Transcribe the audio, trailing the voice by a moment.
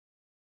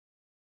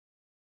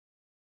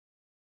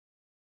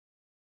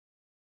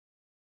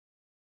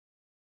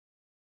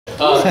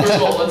First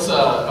of all,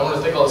 I want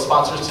to thank all the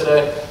sponsors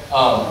today.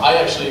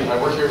 I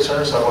work here at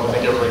Cerner, so I want to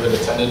thank everybody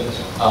that attended,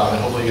 and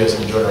hopefully you guys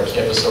have enjoyed our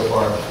campus so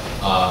far.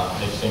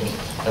 I think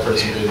I've heard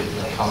some good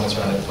comments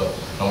around it, but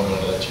I don't want to go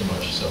into that too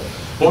much. So,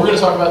 what we're going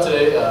to talk about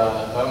today,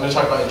 I'm going to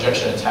talk about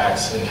injection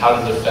attacks and how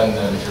to defend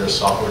them if you're a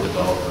software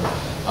developer.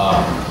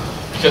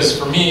 Because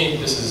for me,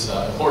 this is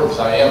important because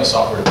I am a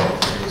software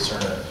developer here at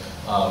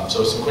Cerner.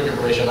 So some quick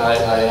information,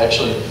 I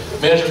actually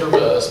manage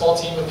a small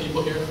team of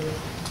people here,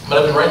 but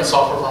I've been writing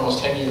software for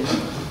almost 10 years,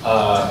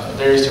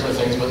 various different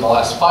things, but in the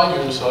last 5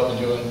 years or so I've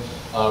been doing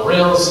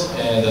Rails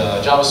and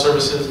Java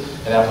services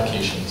and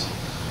applications.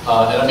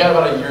 And I've got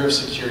about a year of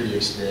security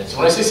experience.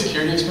 When I say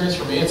security experience,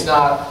 for me it's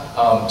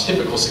not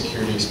typical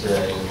security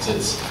experience.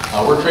 It's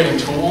we're creating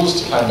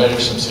tools to kind of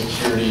measure some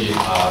security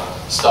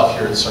stuff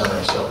here at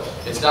Cerner. So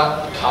it's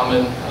not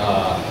common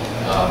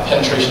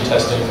penetration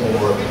testing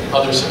or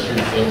other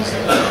security things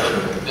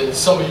that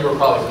some of you are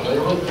probably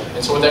familiar with.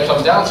 And so what that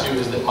comes down to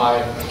is that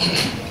my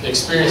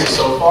experiences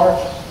so far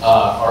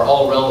are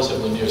all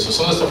relatively new. So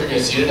some of the stuff you're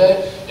going to see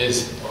today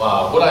is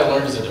what I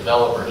learned as a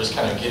developer, just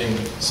kind of getting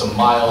some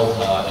mild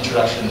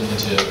introduction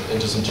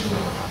into some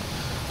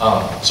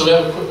tooling. So we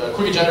have a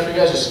quick agenda for you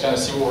guys, just to kind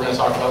of see what we're going to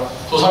talk about.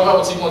 So we'll talk about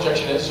what SQL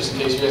injection is, just in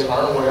case you guys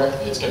aren't aware.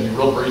 It's going to be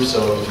real brief,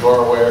 so if you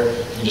are aware,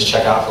 you can just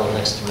check out for the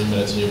next 3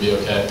 minutes and you'll be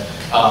okay.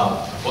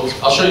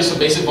 I'll show you some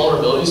basic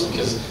vulnerabilities,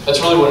 because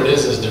that's really what it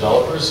is as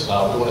developers. We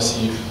want to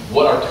see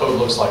what our code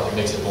looks like that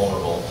makes it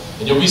vulnerable.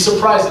 And you'll be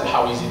surprised at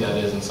how easy that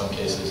is in some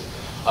cases.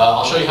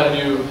 I'll show you how to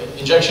do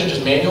injection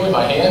just manually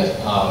by hand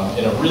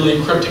in a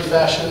really cryptic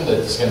fashion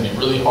that's going to be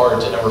really hard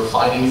to ever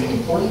find anything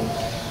important.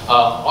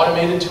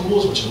 Automated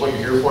tools, which is what you're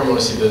here for. You want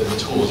to see the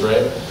tools,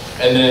 right?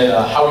 And then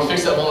how we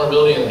fix that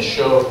vulnerability and then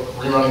show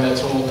rerunning that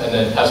tool, and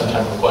then have some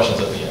time for questions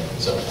at the end.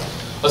 So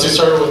let's get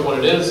started with what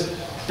it is.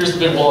 Here's the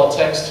big wall of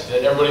text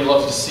that everybody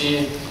loves to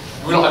see.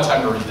 We don't have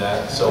time to read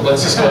that, so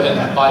let's just go ahead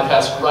and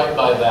bypass right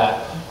by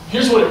that.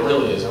 Here's what it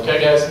really is, okay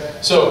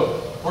guys?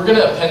 So we're going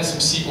to append some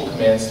SQL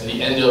commands to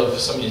the end of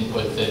some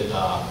input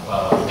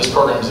that this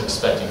program is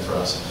expecting for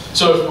us.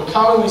 So if we're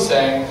commonly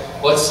saying,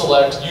 let's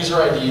select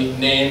user ID,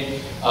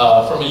 name,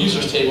 from a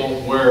users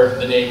table where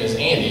the name is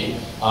Andy,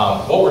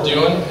 what we're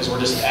doing is we're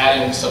just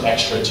adding some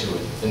extra to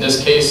it. In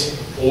this case,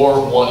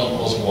 or 1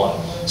 equals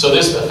 1. So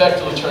this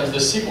effectively turns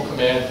this SQL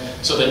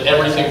command so that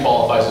everything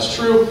qualifies as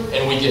true,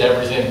 and we get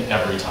everything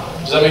every time.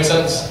 Does that make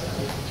sense?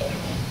 Okay.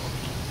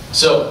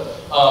 So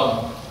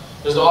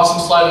there's an awesome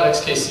slide on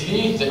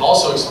XKCD that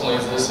also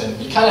explains this, and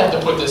you kind of have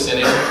to put this in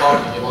any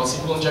talk you give on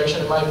SQL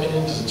injection, in my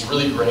opinion, because it's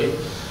really great.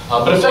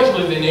 But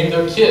effectively, they named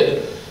their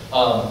kid,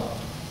 oh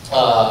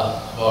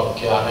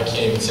god, I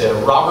can't even say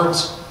it, Robert,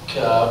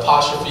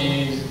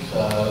 apostrophe,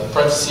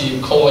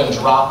 parenthesis, colon,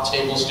 drop,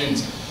 table,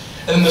 students.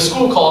 And then the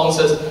school called and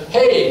says,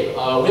 hey, we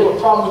have a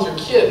problem with your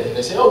kid. And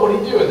they say, oh, what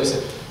do you do? And they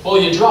say, well,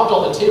 you dropped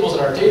all the tables in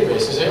our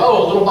database. They say,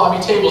 oh, little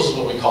Bobby tables is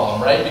what we call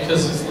them, right?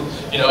 Because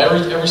it's, you know,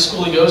 every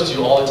school he goes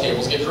to, all the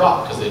tables get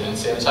dropped because they didn't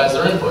sanitize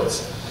their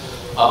inputs.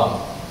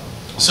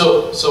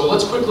 So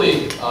let's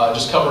quickly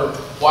just cover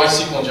why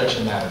SQL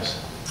injection matters.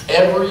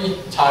 Every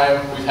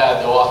time we've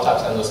had the OWASP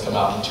top 10 list come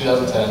out in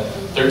 2010,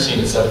 13,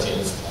 and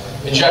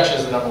 17, injection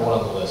is the #1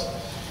 on the list.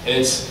 And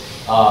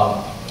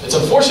it's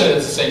unfortunate at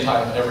the same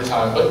time every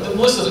time, but the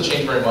list doesn't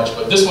change very much,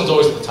 but this one's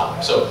always at the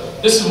top. So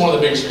this is one of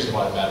the biggest reasons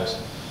why it matters.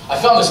 I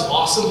found this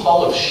awesome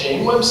Hall of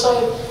Shame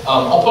website.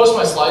 I'll post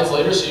my slides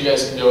later so you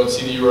guys can go and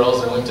see the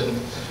URLs, they're linked in.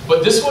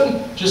 But this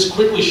one just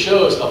quickly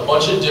shows a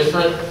bunch of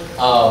different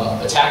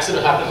attacks that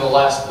have happened in the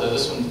last,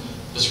 this one,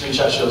 the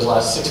screenshot shows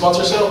last 6 months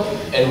or so,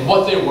 and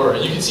what they were.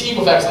 You can see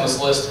Equifax on this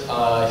list.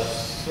 I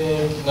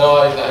think, no,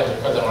 I had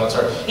to cut that one out,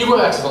 sorry.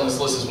 Equifax is on this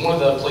list as one of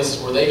the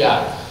places where they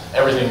got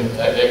everything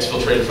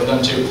exfiltrated from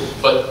them too.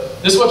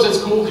 But this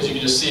website's cool because you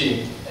can just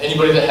see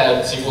anybody that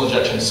had SQL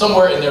injection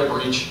somewhere in their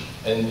breach,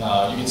 and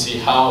you can see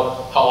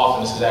how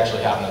often this has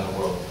actually happened in the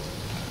world.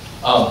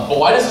 But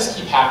why does this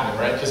keep happening,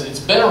 right? Because it's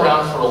been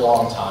around for a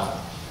long time.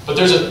 But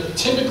there's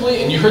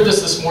typically, and you heard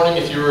this morning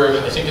if you were,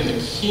 I think, in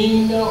the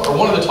keynote, or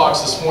one of the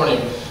talks this morning,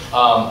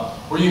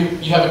 where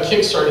you have a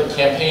Kickstarter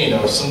campaign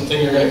of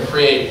something you're going to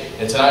create,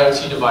 and it's an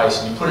IoT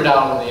device, and you put it out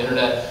on the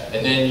internet,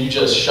 and then you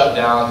just shut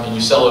down, and you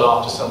sell it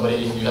off to somebody,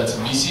 you had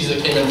some VCs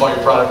that came in and bought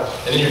your product,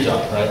 and then you're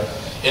done, right?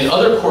 In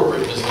other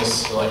corporate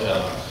business, like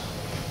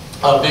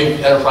big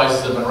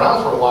enterprises that have been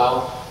around for a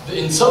while,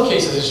 in some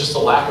cases it's just a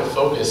lack of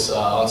focus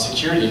on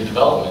security and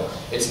development.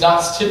 It's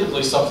not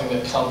typically something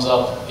that comes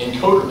up in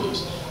code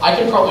reviews. I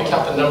can probably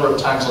count the number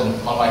of times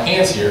on my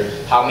hands here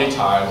how many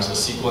times a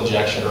SQL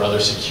injection or other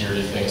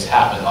security things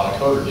happen on a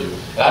code review.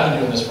 And I've been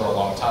doing this for a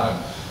long time.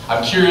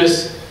 I'm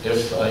curious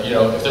if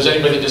if there's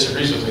anybody that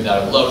disagrees with me,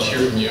 that I'd love to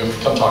hear from you.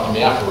 Come talk to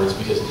me afterwards,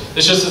 because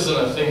this just isn't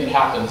a thing that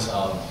happens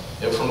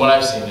from what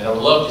I've seen. And I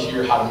would love to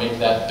hear how to make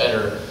that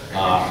better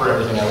for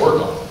everything I work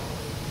on.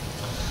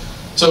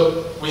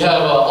 So we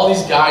have all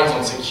these guides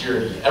on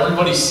security.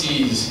 Everybody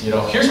sees,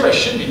 here's what I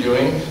should be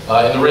doing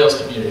in the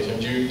Rails community. If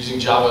I'm using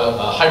Java,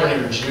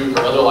 Hibernate or Juke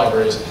or other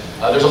libraries.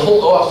 There's a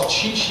whole OWASP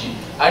cheat sheet.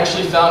 I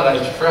actually found, and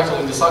I forgot to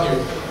link this on here,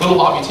 Little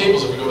Bobby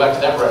Tables, if we go back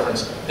to that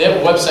reference. They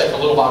have a website for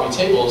Little Bobby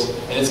Tables,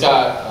 and it's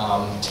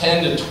got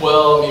 10 to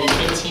 12,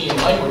 maybe 15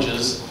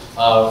 languages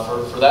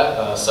for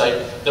that site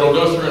that'll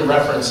go through and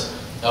reference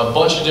a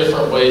bunch of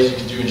different ways you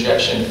can do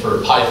injection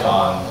for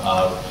Python,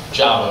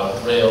 Java,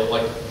 Rails,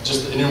 like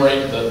just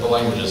enumerate the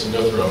languages and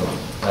go through them,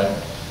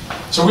 right?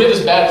 So we have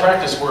this bad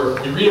practice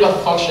where we read about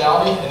the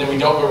functionality and then we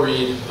don't go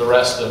read the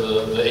rest of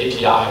the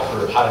API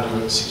for how to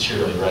do it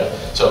securely, right?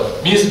 So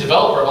me as a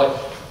developer, I'm like,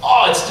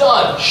 oh, it's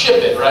done,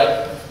 ship it,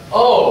 right?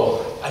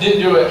 Oh, I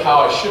didn't do it how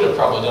I should have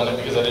probably done it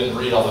because I didn't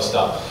read all this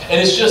stuff. And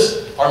it's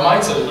just, our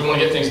mindset is we want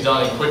to get things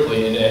done and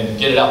quickly and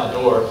get it out the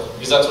door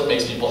because that's what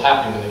makes people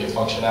happy when they get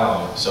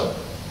functionality. So,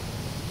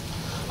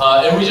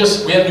 and we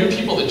have new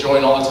people that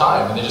join all the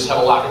time and they just have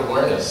a lack of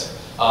awareness.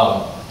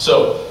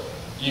 So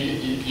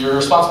your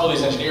responsibility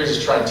as engineers is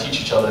to try and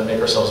teach each other and make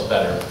ourselves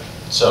better.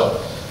 So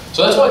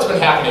that's why it's been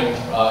happening,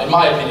 in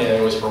my opinion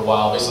anyways, for a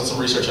while, based on some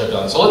research I've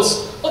done. So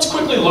let's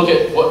quickly look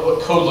at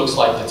what code looks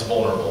like that's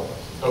vulnerable,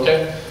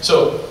 okay?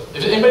 So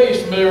if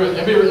anybody's familiar with,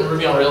 anybody written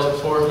Ruby on Rails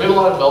before? Do we have a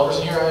lot of developers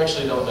in here? I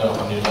actually don't know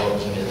how many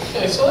developers in here.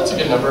 Okay, so that's a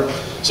good number.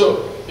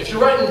 So if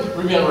you're writing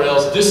Ruby on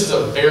Rails, this is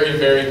a very,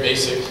 very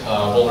basic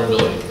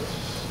vulnerability.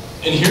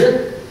 In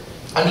here,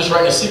 I'm just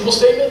writing a SQL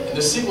statement, and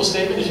this SQL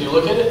statement, if you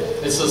look at it,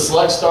 it's a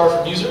select star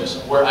from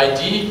users, where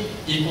ID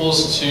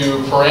equals to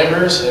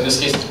parameters, in this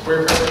case it's a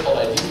query parameter called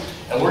ID,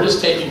 and we're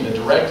just taking the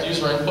direct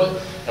user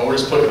input, and we're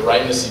just putting it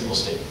right in the SQL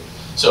statement.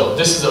 So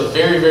this is a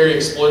very, very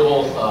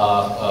exploitable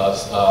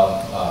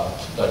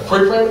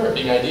query parameter,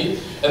 being ID,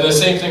 and the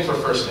same thing for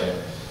first name.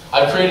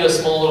 I've created a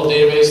small little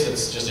database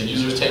that's just a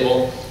users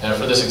table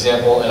for this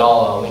example, and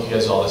I'll link you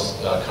guys all this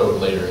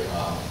code later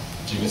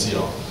so you can see it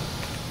all.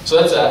 So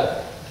that's that.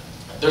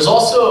 There's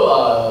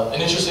also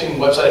an interesting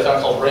website I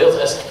found called Rails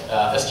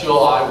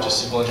SQLI, which is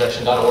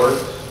SQLinjection.org,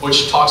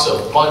 which talks a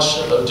bunch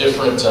of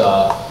different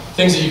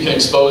things that you can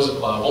expose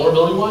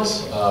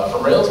vulnerability-wise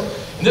from Rails.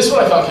 And this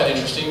one I found kind of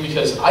interesting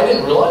because I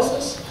didn't realize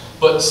this,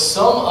 but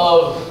some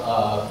of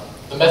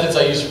the methods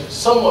I use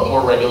somewhat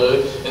more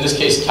regularly, in this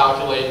case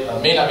calculate,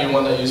 may not be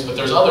one that I use, but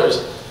there's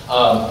others,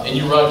 and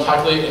you run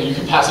calculate and you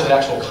can pass it an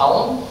actual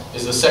column,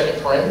 is the second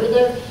parameter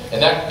there,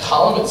 and that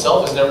column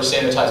itself is never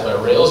sanitized by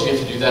Rails. You have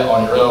to do that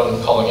on your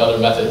own, calling other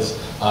methods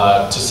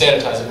to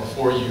sanitize it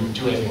before you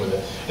do anything with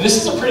it. And this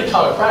is a pretty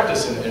common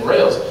practice in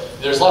Rails.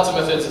 There's lots of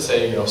methods that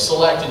say,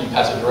 select and you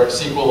pass a direct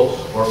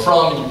SQL, or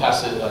from and you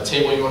pass a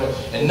table you want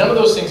to, and none of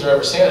those things are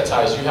ever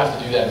sanitized. You have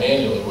to do that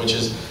manually, which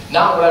is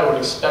not what I would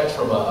expect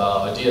from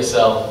a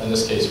DSL, in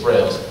this case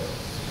Rails.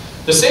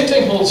 The same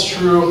thing holds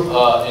true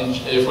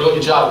if we look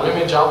at Java. Do we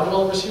have any Java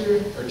developers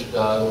here?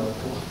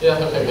 Yeah,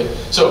 okay, good.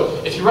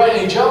 So if you write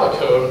any Java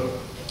code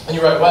and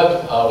you write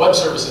web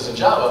services in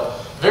Java,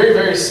 very,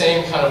 very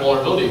same kind of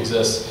vulnerability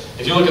exists.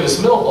 If you look at this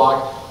middle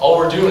block, all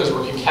we're doing is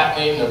we're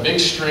concatenating a big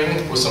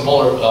string with some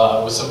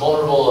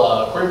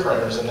vulnerable query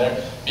parameters in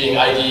there, being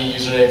ID,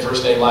 username,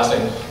 first name, last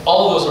name.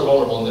 All of those are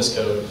vulnerable in this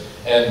code.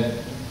 And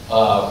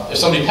if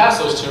somebody passed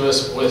those to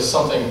us with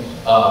something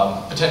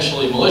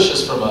potentially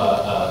malicious from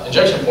an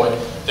injection point,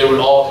 they would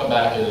all come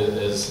back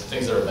as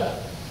things that are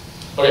bad.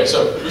 Okay,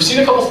 so we've seen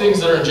a couple things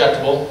that are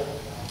injectable,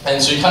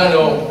 and so you kind of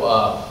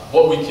know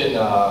what we can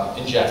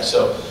inject.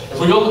 So if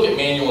we go look at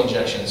manual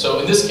injection,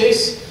 so in this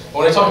case,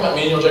 when I talk about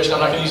manual injection,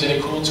 I'm not going to use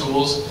any cool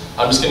tools.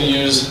 I'm just going to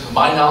use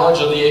my knowledge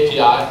of the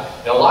API.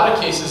 In a lot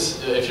of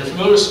cases, if you're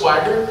familiar with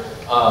Swagger,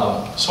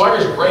 Swagger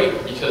is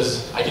great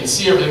because I can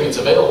see everything that's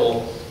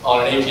available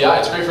on an API.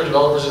 It's great for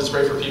developers, it's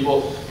great for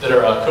people that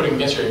are coding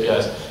against your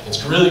APIs.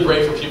 It's really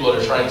great for people that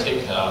are trying to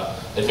take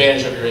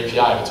advantage of your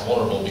API if it's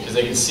vulnerable, because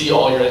they can see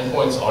all your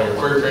endpoints, all your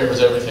query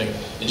parameters, everything,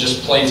 in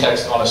just plain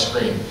text on a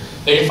screen.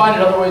 They can find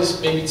it other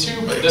ways maybe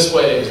too, but this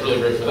way is really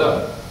great for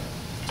them.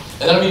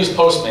 And then I'm going to use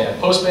Postman.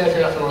 Postman, if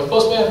you're not familiar with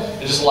Postman,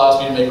 it just allows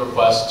me to make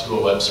requests to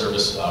a web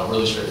service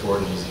really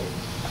straightforward and easy.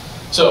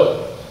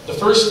 So the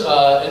first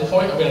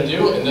endpoint I'm going to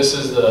do, and this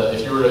is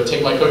if you were to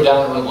take my code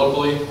down and run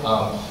locally,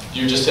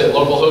 you just hit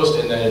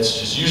localhost, and then it's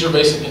just user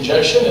basic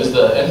injection is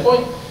the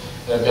endpoint.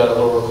 And I've got a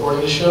little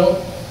recording to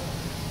show.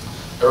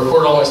 I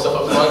recorded all my stuff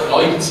up front, and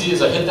all you can see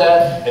is I hit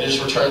that, and it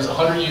just returns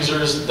 100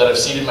 users that I've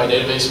seeded my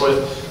database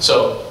with.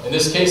 So in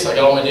this case, I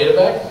got all my data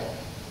back.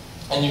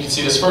 And you can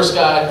see this first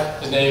guy,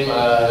 his name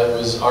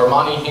was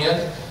Armani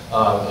Hand.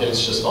 It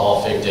was just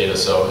all fake data,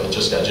 so it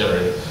just got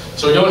generated.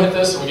 So we go and hit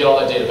this, and we get all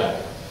that data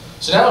back.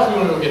 So now if we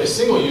want to get a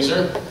single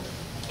user,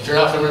 if you're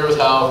not familiar with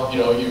how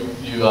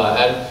you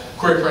add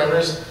query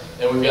parameters,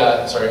 and we've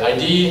got,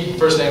 ID,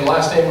 first name,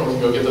 last name, and we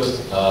can go get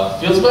those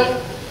fields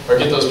back, or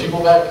get those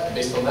people back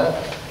based on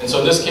that. And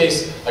so in this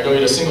case, I go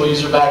get a single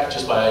user back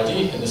just by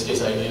ID. In this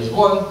case, ID is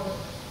 1.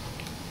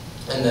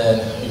 And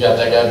then you got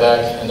that guy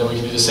back, and then we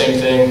can do the same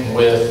thing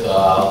with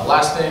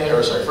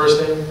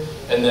first name,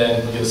 and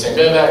then we get the same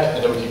guy back,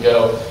 and then we can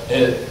go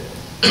and hit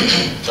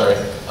sorry,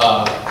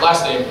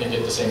 last name and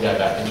get the same guy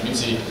back. And you can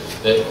see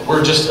that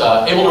we're just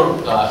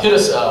able to hit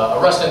a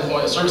REST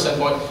endpoint, a service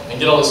endpoint, and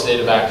get all this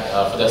data back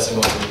for that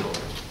single individual.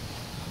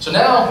 So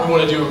now we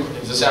want to do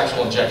this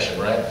actual injection,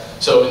 right?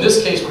 So in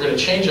this case, we're going to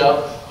change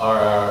up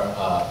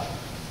our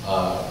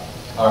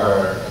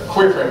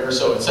query parameter.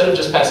 So instead of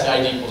just passing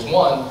ID equals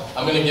 1,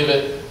 I'm going to give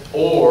it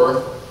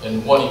OR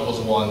and 1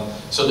 equals 1,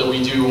 so that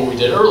we do what we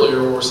did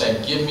earlier, where we're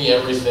saying, give me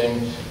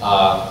everything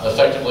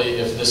effectively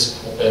if this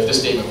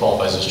statement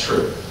qualifies as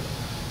true.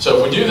 So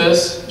if we do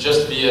this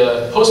just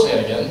via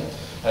Postman again,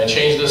 and I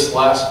change this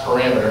last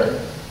parameter.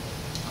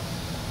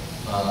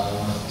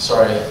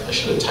 Sorry, I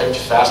should have typed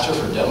faster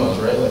for demos,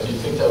 right? Like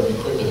you'd think that would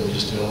be quicker than me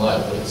just doing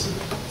live, but it's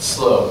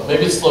slow.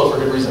 Maybe it's slow for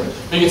good reason.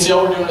 But you can see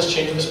all we're doing is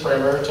changing this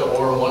parameter to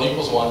OR 1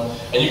 equals 1,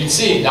 and you can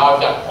see now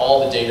I've got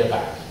all the data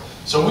back.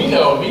 So we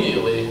know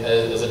immediately,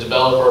 as a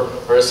developer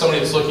or as somebody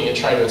that's looking at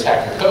trying to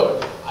attack your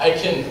code, I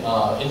can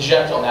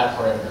inject on that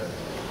parameter.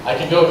 I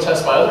can go and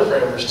test by other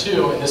parameters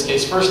too, in this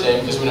case first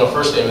name, because we know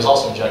first name is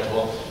also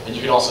injectable, and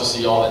you can also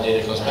see all that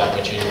data comes back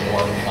by changing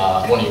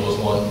 1 equals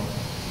 1.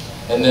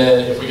 And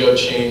then if we go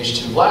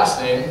change to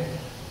last name,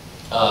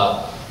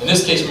 in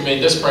this case we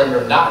made this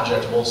parameter not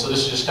injectable, so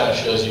this just kind of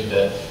shows you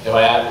that if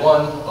I add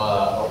 1,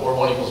 or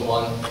 1 equals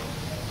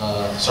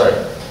 1, sorry,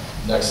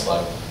 next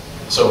slide.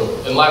 So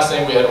in last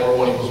name we had or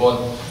 1 equals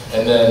 1,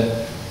 and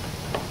then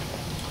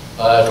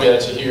if we add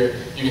it to here,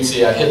 you can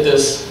see I hit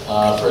this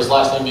for his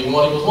last name being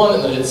 1 equals 1,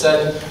 and then hit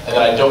send, and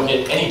then I don't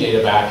get any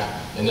data back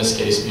in this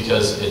case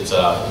because it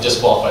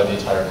disqualified the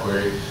entire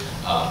query.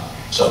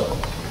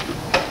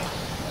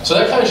 So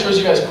that kind of shows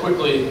you guys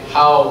quickly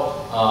how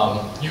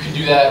you can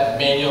do that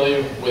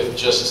manually with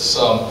just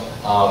some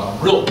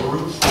real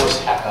brute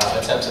force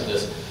attempts at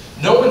this.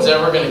 No one's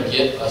ever going to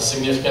get a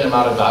significant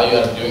amount of value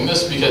out of doing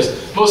this because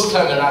most of the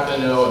time they're not going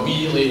to know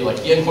immediately like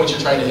the endpoints you're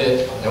trying to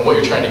hit and what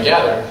you're trying to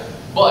gather.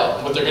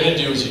 But what they're going to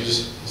do is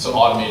use some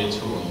automated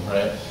tooling,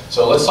 right?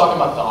 So let's talk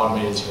about the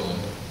automated tooling.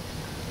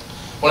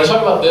 When I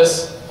talk about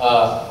this,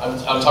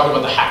 I'm talking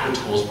about the hacker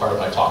tools part of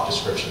my talk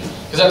description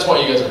because that's why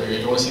you guys are here.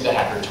 You want to see the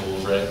hacker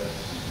tools, right?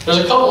 There's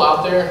a couple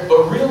out there,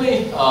 but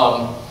really,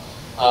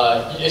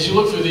 as you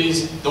look through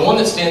these, the one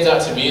that stands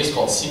out to me is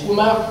called SQL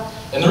Map,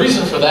 and the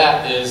reason for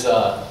that is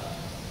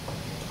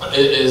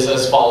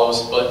as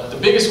follows. But the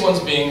biggest ones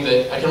being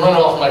that I can run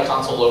it off my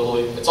console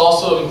locally. It's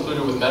also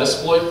included with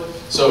Metasploit,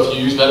 so if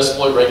you use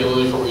Metasploit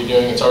regularly for what you're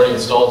doing, it's already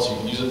installed, so you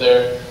can use it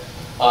there.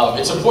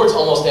 It supports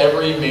almost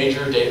every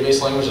major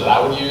database language that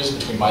I would use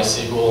between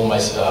MySQL,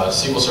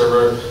 SQL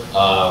Server,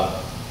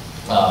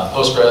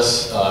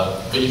 Postgres,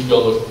 but you can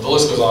go, the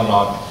list goes on and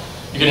on.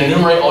 You can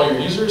enumerate all your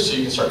users, so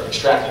you can start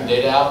extracting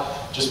data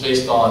out just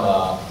based on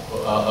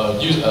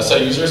a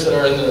set of users that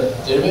are in the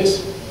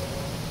database.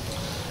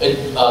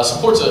 It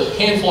supports a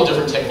handful of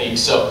different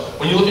techniques. So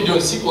when you look at doing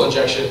SQL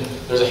injection,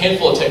 there's a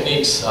handful of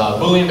techniques: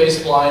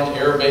 Boolean-based blind,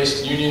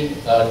 error-based, union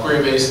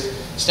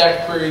query-based,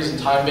 stacked queries, and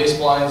time-based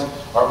blinds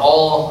are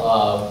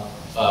all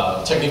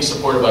techniques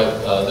supported by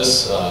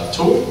this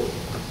tool.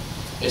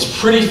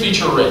 It's pretty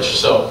feature-rich,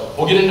 so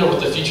we'll get into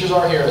what the features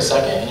are here in a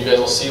second, and you guys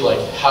will see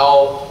like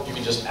how you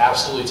can just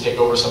absolutely take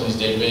over somebody's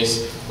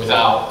database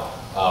without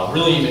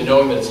really even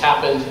knowing that it's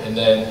happened, and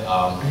then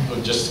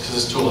just because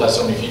this tool has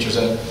so many features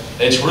in it.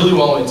 And it's really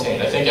well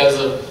maintained. I think as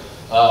of,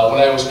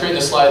 when I was creating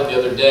this slide the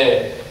other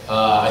day,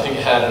 I think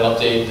it had an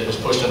update that was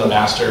pushed into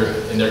master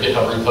in their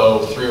GitHub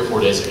repo 3 or 4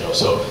 days ago.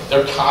 So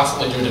they're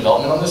constantly doing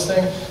development on this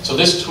thing. So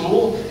this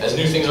tool, as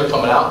new things are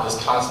coming out, is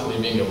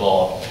constantly being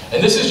evolved.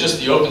 And this is just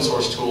the open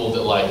source tool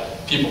that like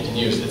people can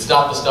use. It's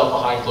not the stuff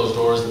behind closed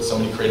doors that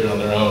somebody created on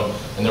their own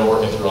and they're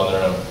working through on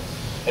their own.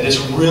 And it's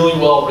really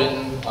well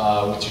written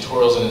with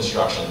tutorials and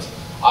instructions.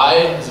 I,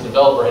 as a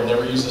developer, had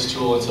never used this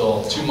tool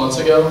until 2 months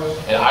ago,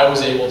 and I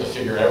was able to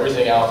figure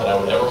everything out that I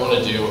would ever want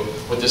to do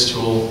with this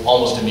tool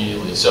almost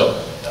immediately. So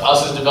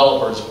us as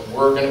developers,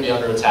 we're going to be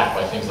under attack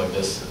by things like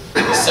this.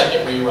 The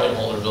second we write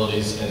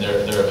vulnerabilities and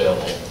they're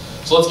available.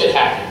 So let's get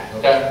hacking,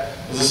 okay?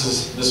 This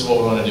is what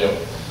we want to do.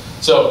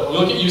 So we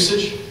look at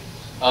usage.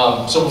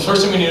 So the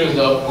first thing we need to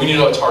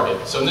know a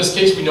target. So in this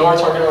case, we know our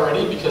target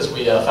already because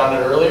we found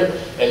it earlier.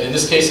 And in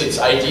this case, it's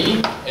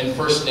ID and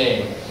first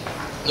name.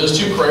 Those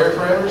two query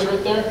parameters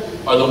right there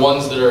are the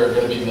ones that are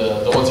going to be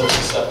the ones that are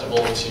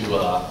susceptible to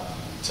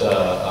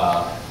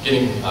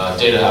getting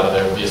data out of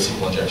there via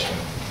SQL injection.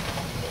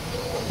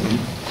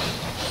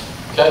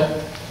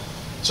 Okay,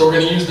 so we're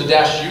going to use the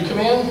 -u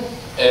command,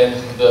 and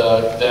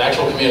the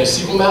actual command is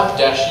SQL map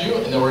 -u,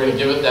 and then we're going to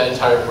give it that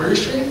entire query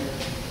stream.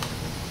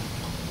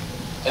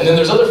 And then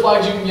there's other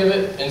flags you can give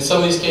it. In some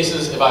of these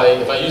cases, if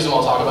I use them,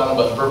 I'll talk about them.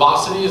 But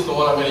verbosity is the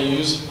one I'm going to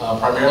use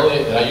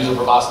primarily, and I use a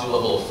verbosity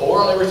level of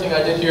 4 on everything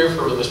I did here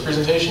for this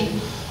presentation.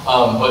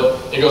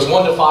 But it goes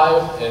 1 to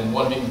 5, and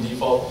 1 being the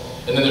default.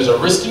 And then there's a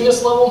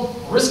riskiness level.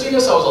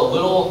 Riskiness, I was a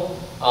little,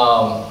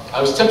 I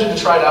was tempted to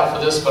try it out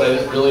for this, but I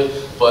didn't really.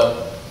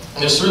 But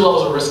And there's 3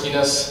 levels of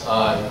riskiness.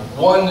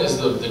 1 is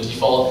the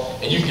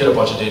default, and you can get a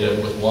bunch of data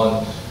with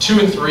 1. 2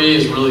 and 3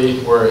 is really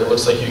where it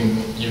looks like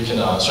you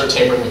can start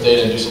tampering with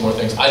data and do some more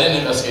things. I didn't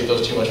investigate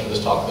those too much for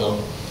this talk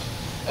though.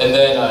 And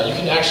then you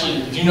can actually,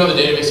 if you know the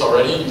database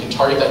already, you can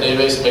target that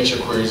database and make your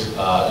queries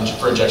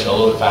for injection a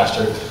little bit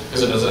faster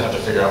because it doesn't have to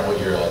figure out what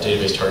your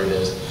database target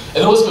is.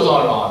 And the list goes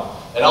on and on.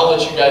 And I'll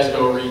let you guys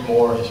go read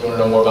more if you want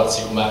to know more about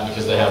SQL Map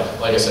because they have,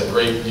 like I said,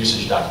 great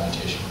usage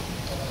documentation.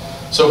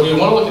 So we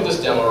want to look at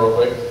this demo real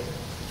quick.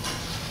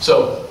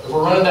 So if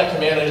we're running that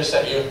command I just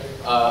sent you,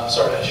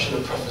 sorry, I should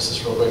have prefaced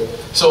this real quick.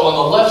 So on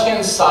the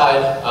left-hand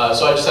side,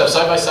 so I just have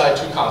side-by-side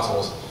 2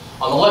 consoles.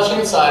 On the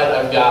left-hand side,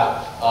 I've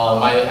got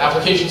my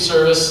application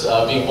service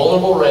being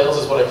vulnerable Rails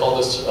is what I call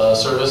this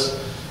service.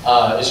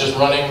 It's just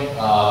running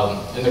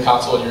in the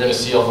console, and you're going to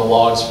see all the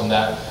logs from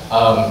that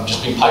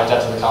just being piped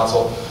out to the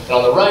console. And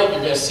on the right,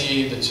 you're going to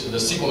see the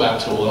SQL Map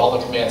tool and all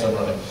the commands I'm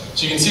running.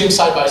 So you can see them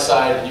side by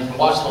side, and you can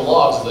watch the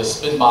logs as they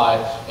spin by,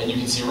 and you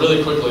can see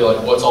really quickly like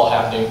what's all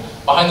happening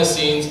behind the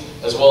scenes,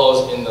 as well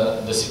as in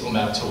the SQL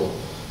Map tool.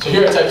 So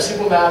here I type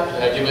SQL Map,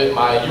 and I give it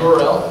my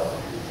URL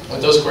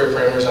with those query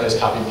parameters, and I just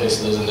copy and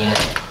paste those in there.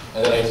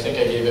 And then I think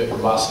I gave it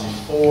verbosity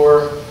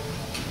 4.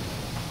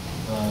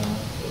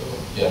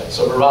 Yeah,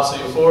 so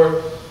verbosity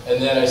 4.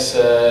 And then I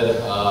said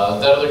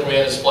that other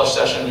command is flush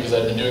session because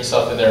I'd been doing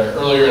stuff in there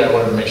earlier and I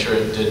wanted to make sure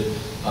it did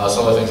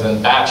some of the things. And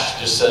then batch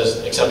just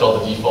says accept all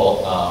the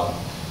default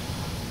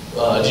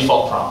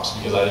default prompts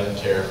because I didn't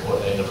care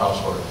what any of the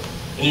prompts were.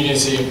 And you can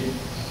see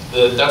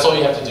that's all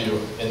you have to do.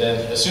 And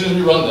then as soon as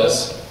we run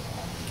this,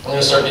 I'm going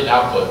to start getting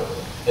output.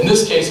 In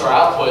this case, our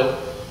output,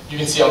 you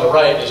can see on the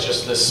right, is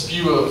just this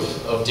spew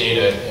of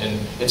data. And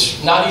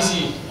it's not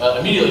easy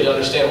immediately to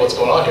understand what's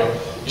going on here.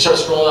 You start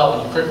scrolling up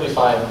and you quickly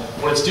find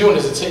what it's doing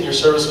is it's hitting your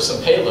service with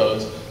some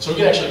payloads. So we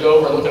can actually go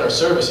over and look at our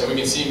service and we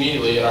can see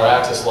immediately in our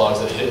access logs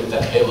that it hit it with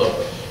that payload.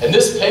 And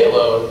this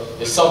payload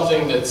is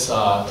something that's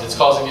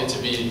causing it to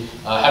be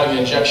having an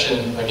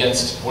injection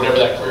against whatever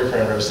that query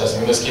parameter was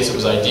testing. In this case, it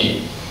was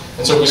ID.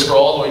 And so if we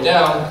scroll all the way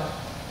down,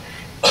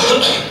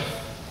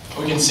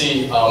 we can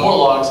see more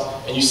logs.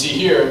 And you see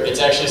here, it's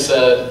actually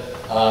said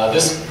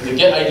the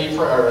get by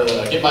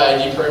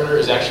ID parameter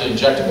is actually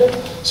injectable.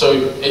 So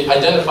it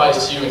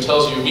identifies to you and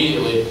tells you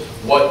immediately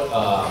what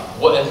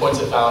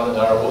endpoints it found,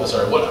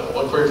 or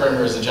what query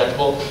parameter is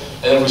injectable.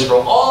 And then we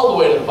scroll all the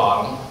way to the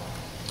bottom.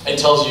 It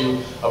tells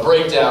you a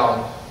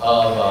breakdown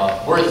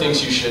of where it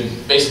thinks you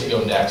should basically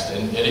go next.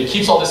 And it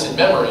keeps all this in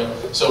memory,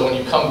 so when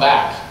you come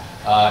back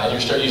and you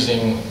start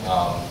using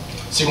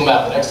SQL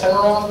Map the next time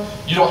around,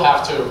 you don't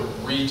have to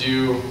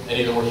redo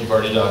any of the work you've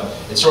already done.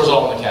 It stores it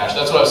all in the cache.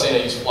 That's what I was saying,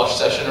 I used flush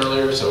session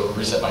earlier, so it would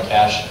reset my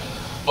cache.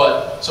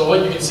 But, so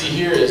what you can see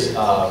here is,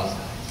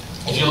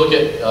 if you look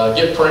at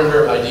get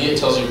parameter ID, it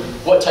tells you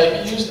what type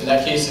it used. In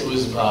that case, it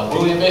was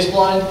Boolean-based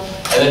blind,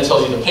 and then it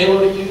tells you the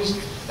payload it used.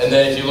 And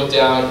then if you look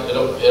down,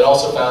 it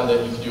also found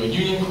that you can do a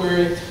union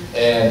query,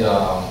 and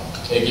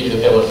it gave you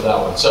the payload for that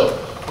one. So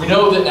we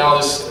know that now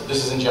this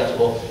is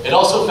injectable. It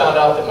also found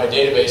out that my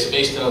database,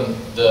 based on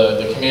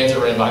the commands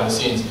that ran behind the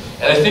scenes,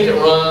 and I think it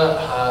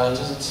ran,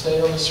 does it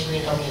say on the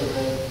screen how many it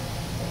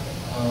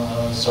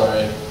ran?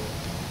 Sorry.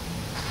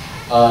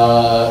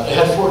 It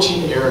had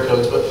 14 error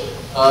codes,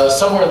 but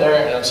somewhere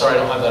there, and I'm sorry I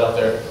don't have that up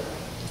there,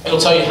 it'll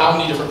tell you how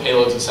many different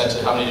payloads it sent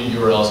to how many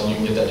URLs, and you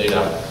can get that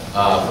data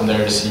from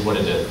there to see what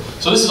it did.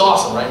 So this is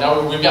awesome, right?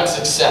 Now we've got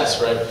success,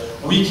 right?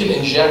 We can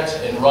inject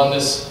and run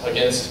this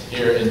against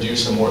here and do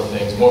some more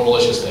things, more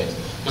malicious things,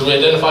 because we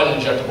identified an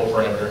injectable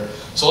parameter.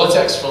 So let's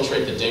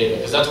exfiltrate the data,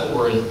 because that's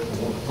what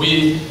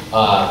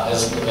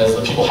as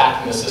the people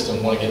hacking the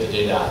system, want to get the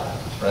data out,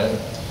 right?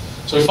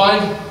 So we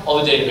find all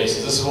the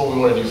databases. This is what we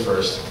want to do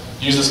first.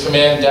 Use this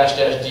command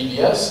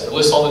 --dbs. It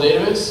lists all the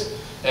database,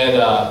 and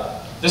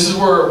this is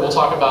where we'll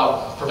talk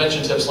about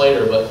prevention tips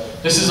later,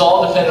 but this is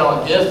all dependent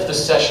on if the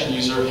session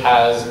user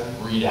has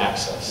read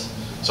access.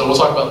 So we'll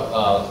talk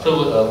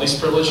about least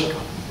privilege.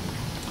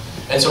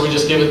 And so we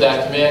just give it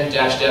that command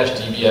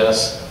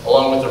 --dbs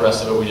along with the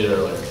rest of it we did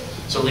earlier.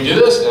 So if we do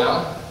this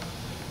now,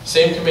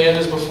 same command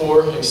as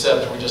before,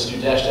 except we just do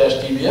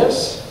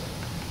 --dbs.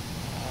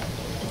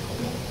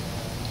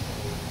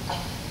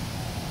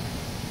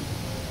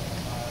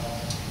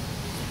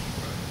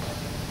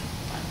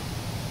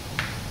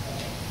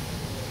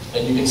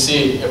 And you can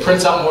see it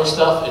prints out more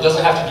stuff. It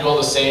doesn't have to do all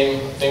the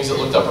same things it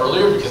looked up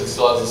earlier because it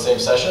still has the same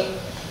session.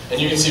 And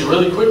you can see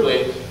really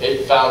quickly,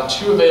 it found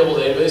 2 available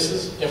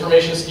databases,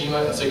 information schema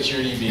and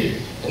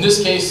SecureDB. In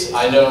this case,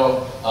 I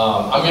know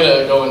I'm going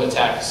to go and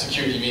attack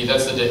SecureDB.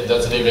 That's the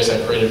database I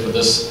created for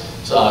this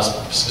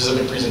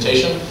specific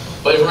presentation.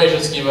 But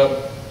information schema,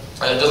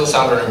 it doesn't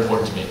sound very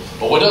important to me.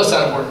 But what does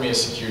sound important to me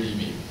is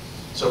SecureDB.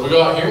 So if we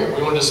go out here,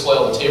 we want to display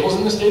all the tables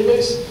in this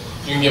database.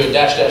 You can give it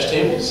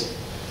 --tables.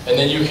 And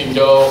then you can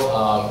go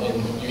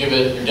and you give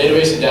it your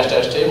database in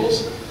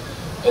 --tables.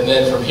 And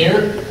then from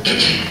here,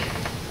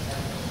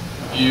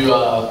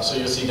 so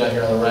you'll see down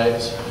here on the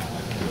right,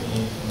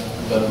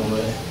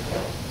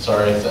 sorry,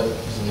 Sorry if that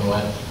is in the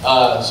way.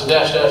 So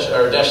dash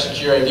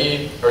secure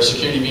ID, or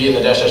security B in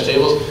the dash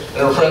tables, and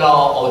it'll print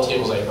all the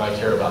tables I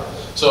care about.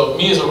 So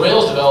me as a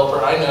Rails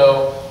developer, I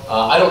know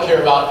I don't care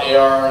about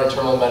AR,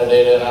 internal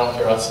metadata, and I don't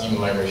care about schema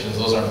migrations.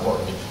 Those aren't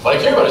important to me. What I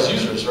care about is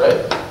users, right?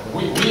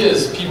 We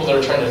as people that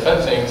are trying to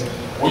defend things,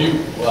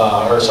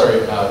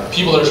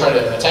 people that are trying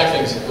to attack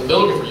things, they're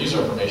looking for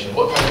user information.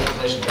 What kind of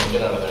information can we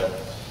get out of there?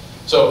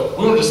 So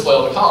we want to display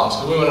all the columns,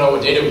 because we want to know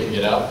what data we can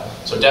get out.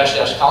 So dash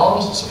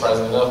columns,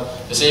 surprisingly enough.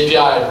 This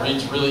API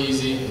reads really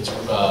easy. It's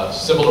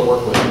simple to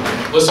work with.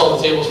 Lists all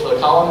the tables for the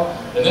column.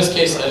 In this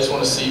case, I just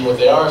want to see what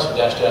they are. So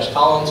dash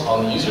columns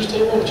on the users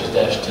table, which is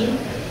dash T.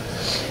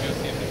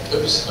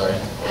 Oops, sorry.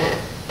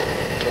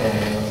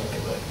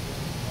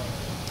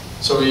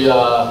 So we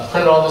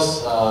printed all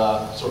this.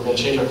 So we're going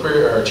to change our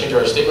query or change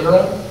our statement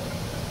around.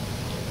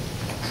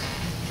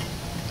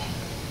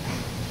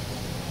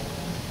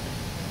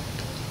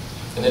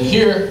 And then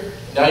here,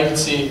 now you can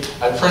see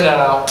I printed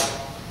out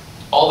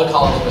all the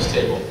columns on this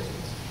table.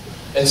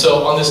 And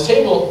so on this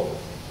table,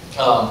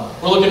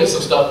 we're looking at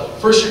some stuff.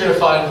 First, you're going to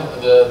find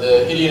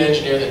the idiot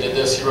engineer that did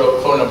this. He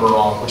wrote phone number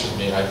wrong, which is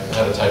me. I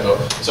had a typo.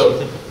 So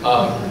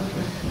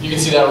you can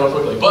see that real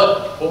quickly.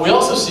 But what we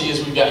also see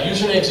is we've got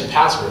usernames and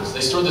passwords.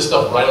 They store this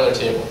stuff right on their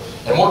table.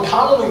 And more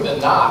commonly than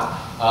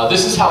not,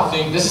 this is how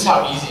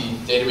easy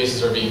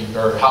databases are being,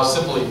 or how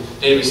simply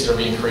databases are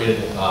being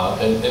created.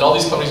 And all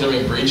these companies are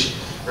being breached.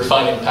 We're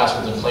finding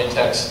passwords in plain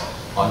text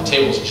on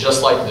tables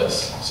just like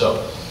this.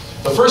 So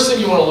the first thing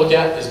you want to look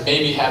at is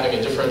maybe having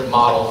a different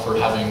model for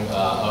having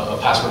a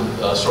password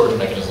storage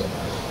mechanism.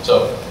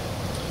 So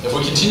if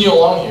we continue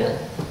along here,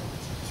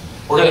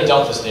 we're going to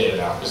dump this data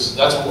now, because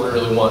that's what we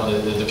really want.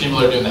 The people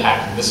that are doing the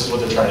hacking, this is what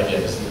they're trying to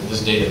get, is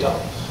this data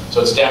dump. So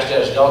it's dash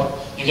dump.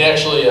 You can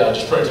actually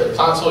just print it to a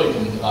console. You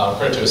can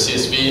print it to a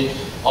CSV.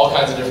 All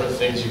kinds of different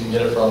things you can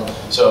get it from.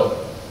 So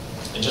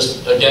and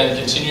just, again,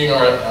 continuing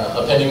our,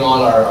 appending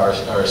on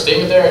our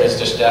statement there, it's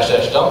just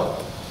dash dump.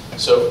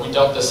 So if we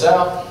dump this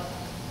out,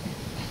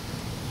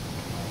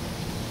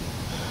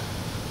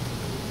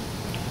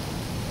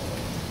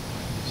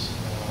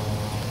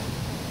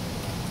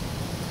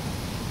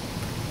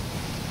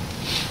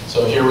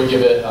 so here we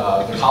give it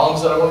the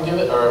columns that I want to give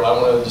it, or I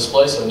want to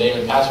display, so name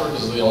and password,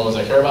 because these are the only ones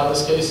I care about in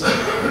this case.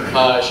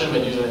 It should have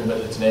been username, but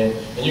it's name.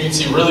 And you can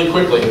see really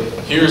quickly,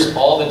 here's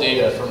all the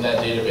data from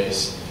that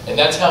database. And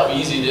that's how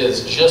easy it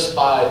is, just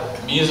by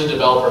me as a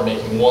developer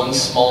making one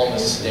small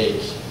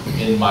mistake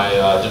in my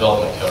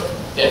development code.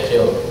 Yeah,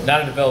 Caleb.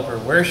 Not a developer.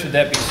 Where should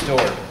that be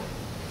stored?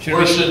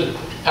 Where should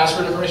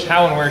password information?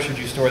 How and where should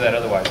you store that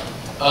otherwise?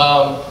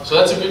 So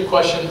that's a good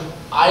question.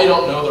 I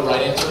don't know the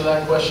right answer to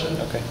that question.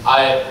 Okay.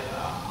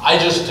 I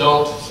just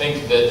don't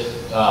think that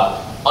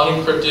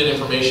unencrypted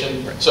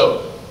information,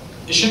 so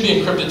it should be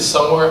encrypted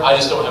somewhere. I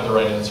just don't have the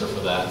right answer for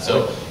that.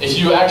 So if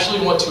you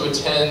actually want to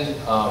attend,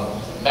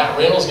 Matt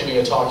Randall's giving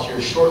a talk here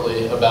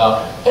shortly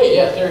about, hey,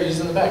 yeah, there he is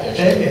in the back,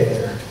 actually. Hey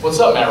there. What's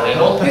up, Matt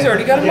Randall? He's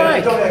already got a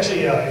mic. You don't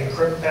actually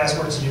encrypt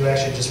passwords, you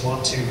actually just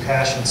want to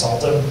hash and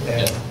salt them,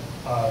 and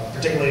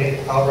particularly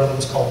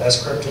algorithms called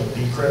scrypt and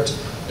bcrypt.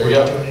 There we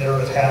go. Do an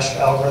iterative hash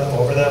algorithm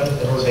over them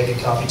in order to make it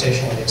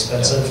computationally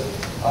expensive.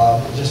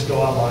 Just go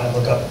online,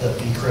 look up the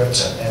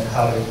bcrypt and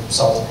how to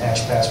salt and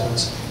hash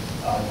passwords.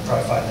 You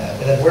probably find that.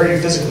 And then where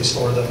you physically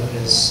store them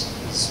is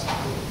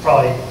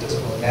probably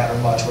doesn't really matter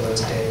much, whether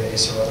it's a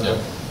database or other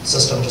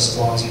system, just as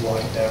long as you lock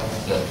it down.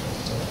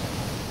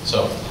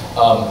 So,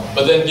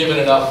 but then given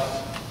enough,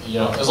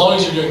 as long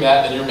as you're doing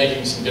that, then you're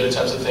making some good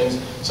attempts at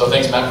things. So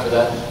thanks, Matt, for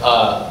that.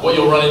 What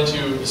you'll run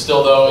into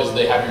still, though, is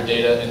they have your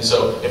data, and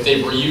so if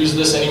they've reused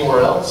this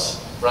anywhere else,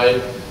 right,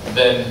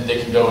 then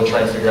they can go and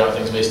try and figure out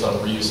things based on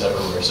reuse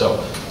everywhere.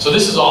 So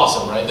this is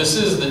awesome, right? This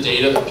is the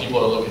data that people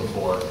are looking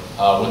for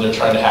when they're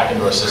trying to hack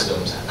into our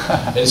systems.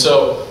 And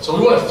so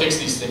we want to fix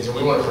these things and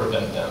we want to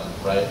prevent them,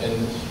 right?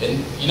 And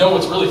you know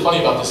what's really funny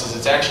about this is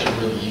it's actually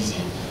really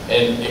easy.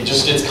 And it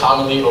just gets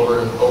commonly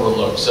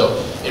overlooked. So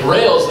in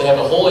Rails, they have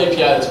a whole API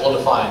that's well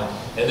defined.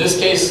 In this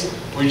case,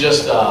 we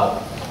just,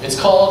 it's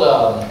just called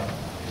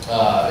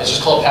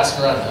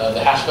passing around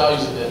the hash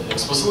values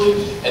explicitly.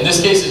 In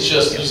this case, it's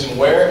just using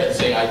where and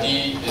saying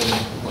ID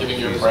and giving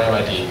your param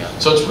ID.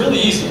 So it's really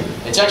easy.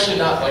 It's actually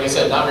not, like I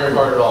said, not very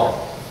hard at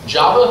all.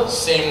 Java,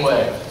 same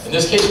way. In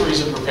this case, we're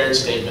using prepared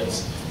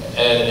statements.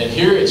 And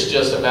here, it's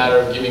just a matter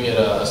of giving it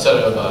a set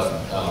of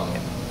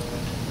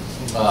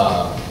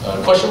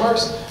question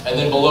marks, and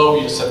then below,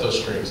 you just set those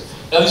strings.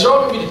 Now, these are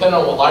all going to be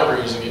dependent on what library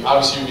you're using.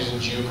 Obviously, you're using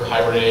Juke or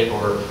Hibernate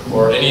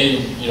or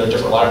any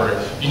different library.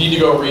 You need to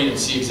go read and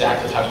see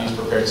exactly how to use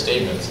prepared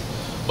statements.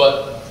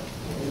 But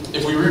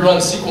if we rerun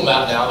SQL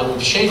map now that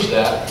we've changed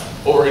that,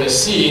 what we're going to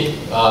see,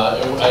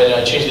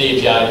 I changed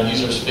the API to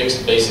users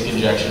fixed basic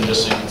injection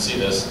just so you can see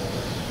this.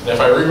 And if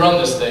I rerun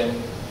this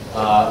thing,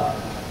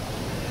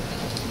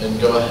 and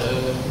go ahead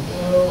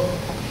and go,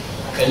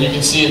 and you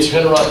can see it's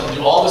going to run and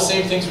do all the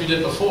same things we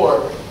did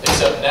before,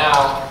 except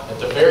now, at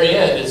the very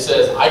end, it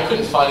says, I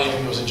couldn't find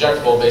anything that was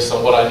injectable based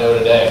on what I know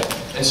today.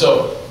 And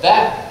so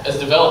that, as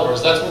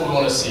developers, that's what we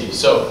want to see.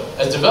 So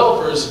as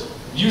developers,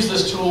 use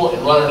this tool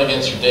and run it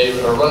against your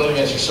data, or run it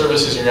against your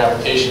services and your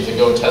applications and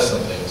go test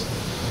some things.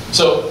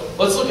 So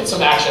let's look at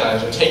some action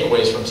items or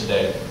takeaways from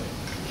today.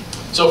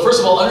 So first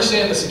of all,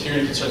 understand the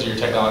security concerns of your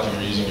technology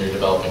you're using or you're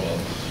developing in.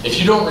 If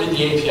you don't read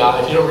the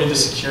API, if you don't read the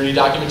security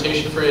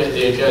documentation for it,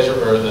 the APIs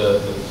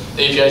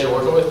the APIs you're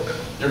working with,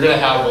 you're going to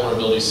have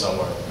vulnerabilities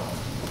somewhere.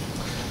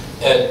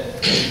 And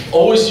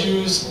always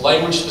use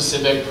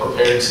language-specific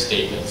prepared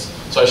statements.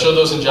 So I showed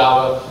those in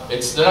Java.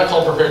 They're not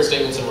called prepared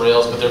statements in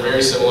Rails, but they're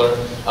very similar.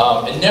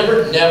 And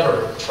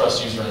never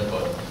trust user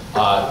input.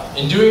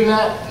 In doing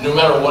that, no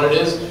matter what it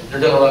is,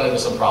 you're going to run into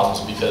some problems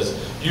because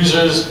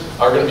users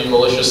are going to be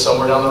malicious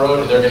somewhere down the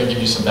road and they're going to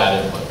give you some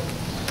bad input.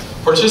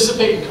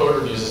 Participate in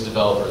code reviews as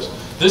developers.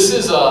 This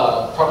is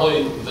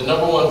probably the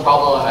 #1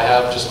 problem I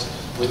have just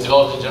with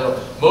developers in general.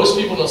 Most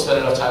people don't spend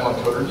enough time on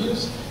code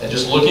reviews and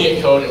just looking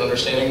at code and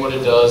understanding what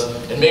it does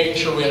and making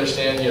sure we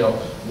understand,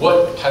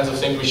 what kinds of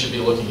things we should be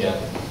looking at.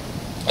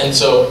 And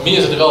so, me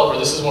as a developer,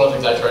 this is one of the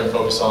things I try and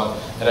focus on,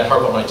 and I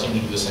harp on my team to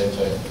do the same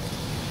thing.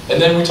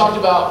 And then we talked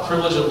about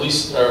principle of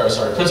least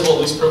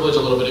privilege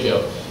a little bit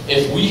ago.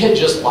 If we had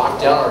just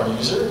locked down our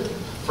user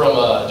from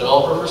a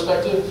developer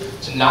perspective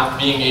to not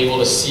being able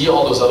to see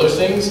all those other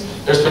things,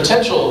 there's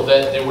potential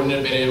that they wouldn't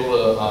have been able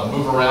to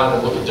move around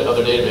and look at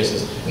other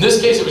databases. In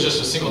this case, it was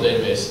just a single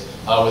database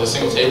with a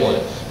single table in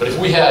it. But if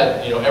we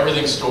had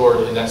everything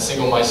stored in that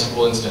single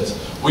MySQL instance,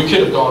 we could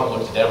have gone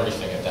and looked at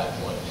everything at that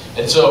point.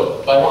 And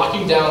so by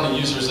locking down the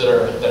users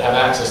that have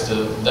access to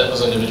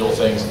those individual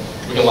things,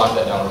 we can lock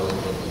that down really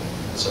quickly.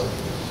 So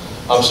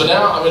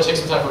now I'm going to take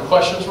some time for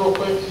questions real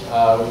quick.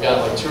 We've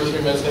got like 2 or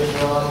 3 minutes maybe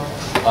going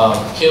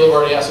on. Caleb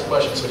already asked a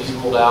question, so he's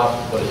ruled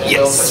out. But if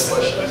anyone else has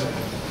questions,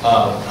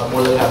 I'm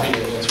more than happy to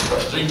answer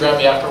questions. You can grab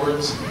me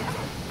afterwards.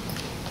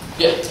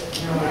 Yeah?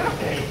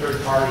 Any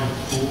third-party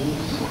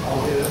tools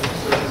out there,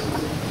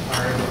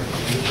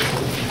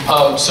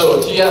 services,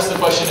 so he asked the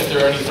question if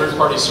there are any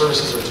third-party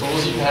services or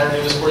tools that you can hire to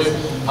do this for you.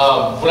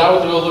 What I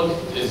would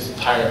look is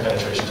hire a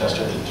penetration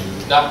tester to do.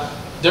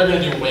 They're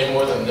going to do way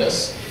more than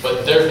this,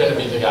 but they're going to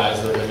be the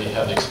guys that are going to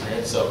have the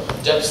experience. So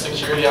depth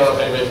security, I don't know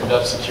if anybody from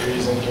depth security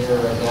is in here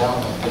right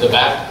now. In the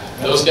back,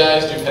 those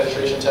guys do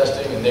penetration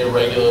testing, and they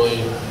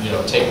regularly,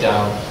 take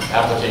down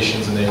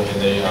applications and they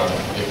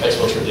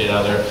exfiltrate data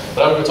out of there.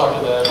 But I would go talk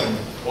to them,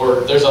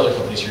 or there's other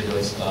companies here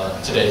doing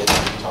today you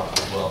can talk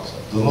to as well. So.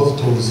 There's a lot of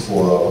tools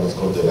for what is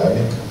called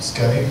dynamic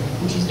scanning,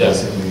 which is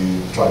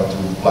basically trying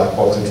to black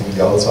box it from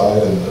the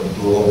outside and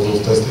do a lot of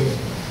those testing.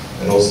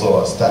 And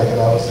also static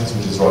analysis,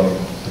 which is running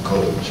the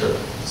code. Sure.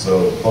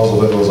 So tons of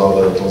windows out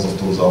there, tons of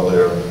tools out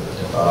there.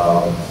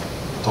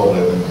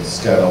 Totally, I think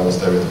scan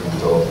almost everything in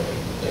the job.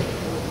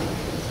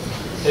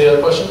 Any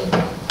other questions?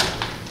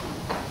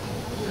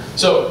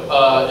 So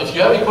if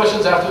you have any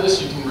questions after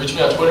this, you can reach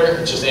me on Twitter.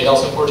 It's just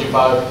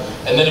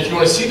ahelson425. And then if you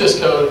want to see this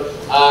code,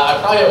 I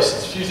probably have a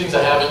few things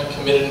I haven't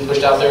committed and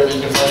pushed out there, but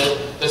you can find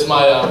it. This is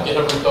my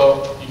GitHub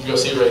repo. You can go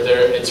see it right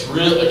there. It's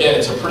again,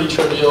 it's a pretty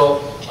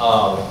trivial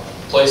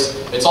place.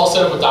 It's all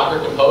set up with Docker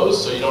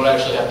Compose, so you don't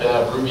actually have to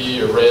have Ruby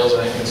or Rails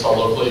or anything installed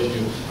locally. If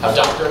you have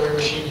Docker on your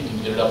machine, you can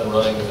get it up and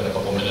running within a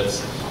couple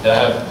minutes. And I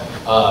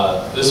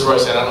have, this is where I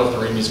stand, I don't know if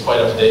the README is quite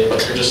up to date, but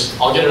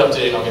I'll get it up to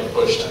date and I'll get it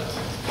pushed.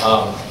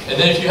 And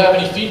then if you have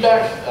any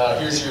feedback,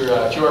 here's your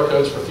QR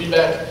codes for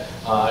feedback.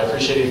 I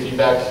appreciate any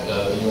feedback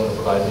that you want to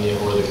provide me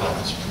or the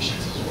conference. Appreciate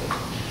it as well.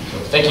 So,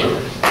 thank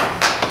you.